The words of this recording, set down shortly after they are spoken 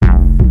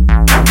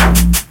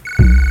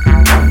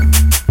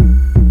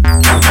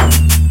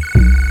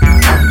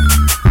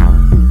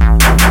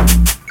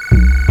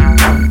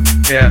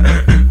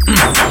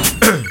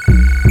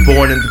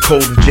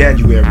cold of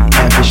January.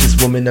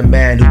 Ambitious woman and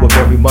man who are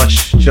very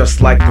much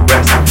just like the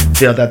rest.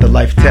 Failed at the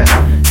life test.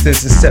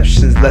 Since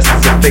inception's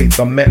lessons of faith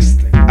are messed.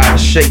 Out of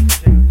shape,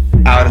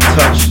 out of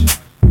touch,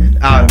 and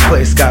out of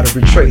place. Gotta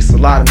retrace a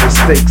lot of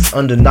mistakes,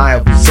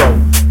 undeniable so.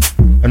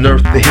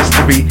 Unearthed the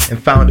history and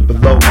found it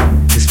below.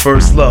 His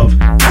first love,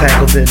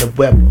 tangled in a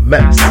web of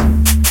mess.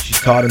 She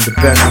taught him the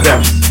best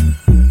steps.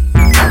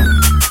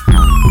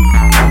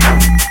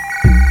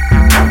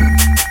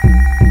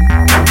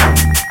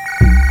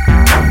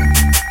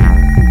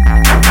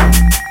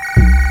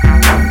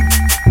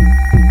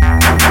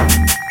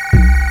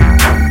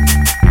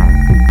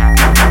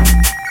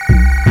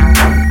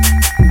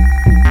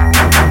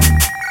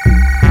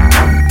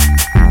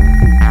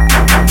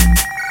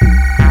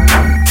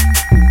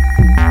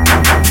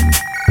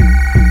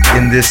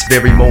 In this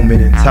very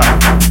moment in time,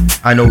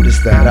 I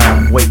noticed that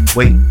I'm wait.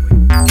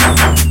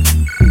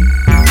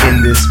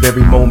 In this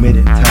very moment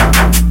in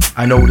time,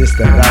 I noticed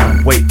that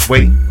I'm wait.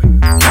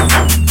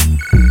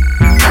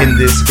 In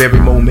this very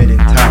moment in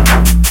time,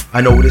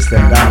 I noticed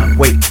that I'm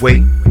wait.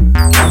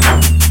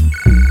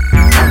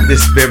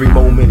 This very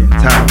moment in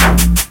time,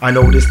 I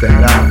noticed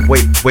that I'm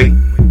wait.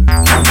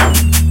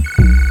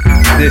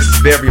 This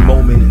very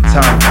moment in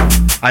time,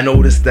 I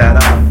noticed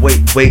that I'm wait.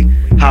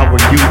 How are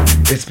you?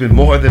 It's been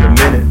more than a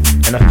minute,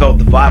 and I felt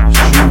the vibe was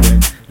true.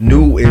 And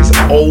new is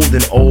old,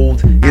 and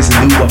old is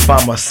new. I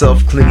find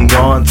myself clinging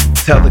on to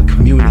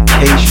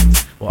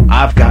telecommunications. Well,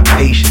 I've got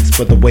patience,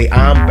 but the way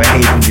I'm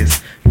behaving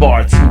is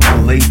far too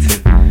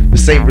blatant. The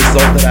same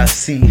result that I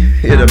see,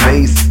 it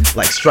amazes.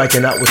 Like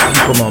striking out with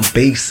people on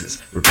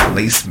bases,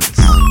 replacements.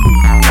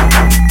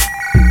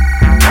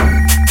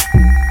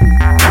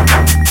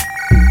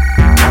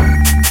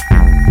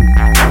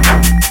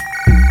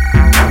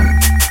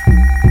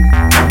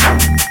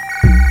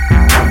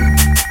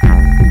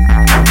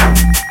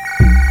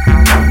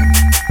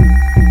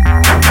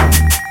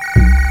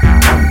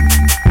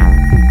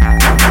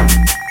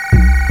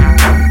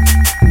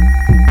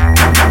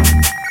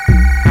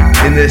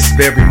 In this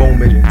very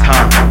moment in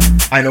time,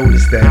 I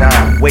noticed that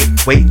I'm wait.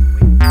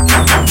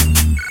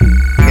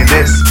 In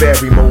this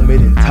very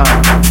moment in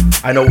time,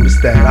 I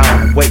noticed that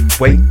I'm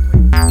wait.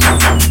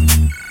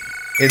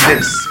 In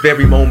this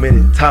very moment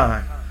in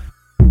time.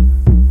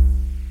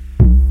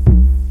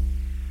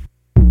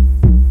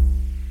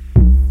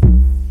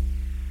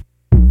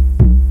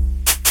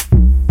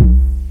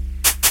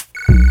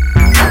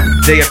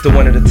 Day after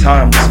one at a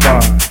time was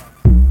fine.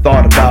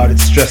 Thought about it,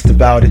 stressed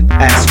about it,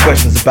 asked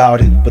questions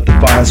about it, but the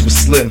vines were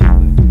slim.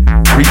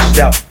 Reached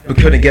out, but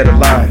couldn't get a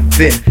line.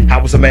 Then,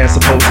 how was a man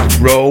supposed to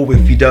grow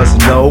if he doesn't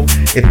know?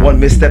 If one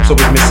misstep's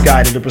always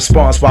misguided, a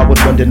response, why would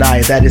one deny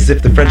it? That is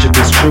if the friendship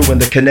is true and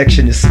the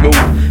connection is smooth.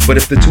 But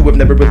if the two have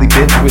never really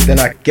been through it, then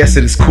I guess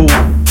it is cool.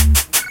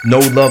 No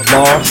love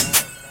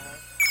lost,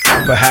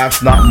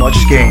 perhaps not much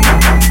gained.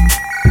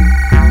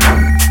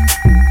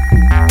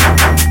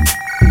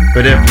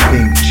 But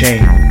everything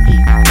changed.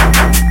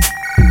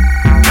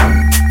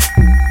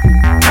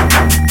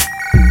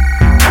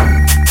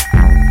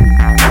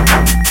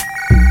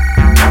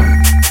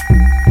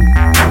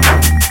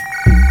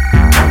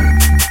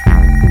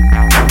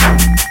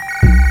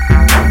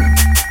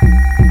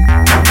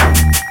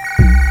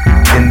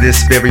 In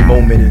this very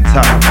moment in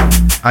time,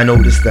 I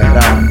noticed that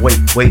I'm wait.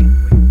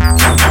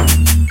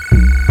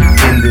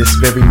 In this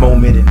very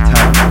moment in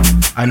time,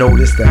 I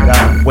noticed that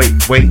I'm wait.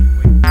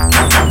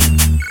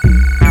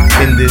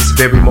 In this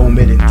very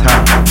moment in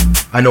time,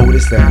 I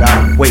noticed that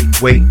I'm wait.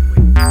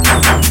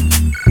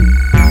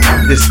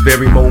 This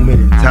very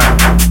moment in time,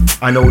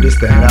 I noticed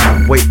that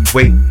I'm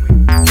wait.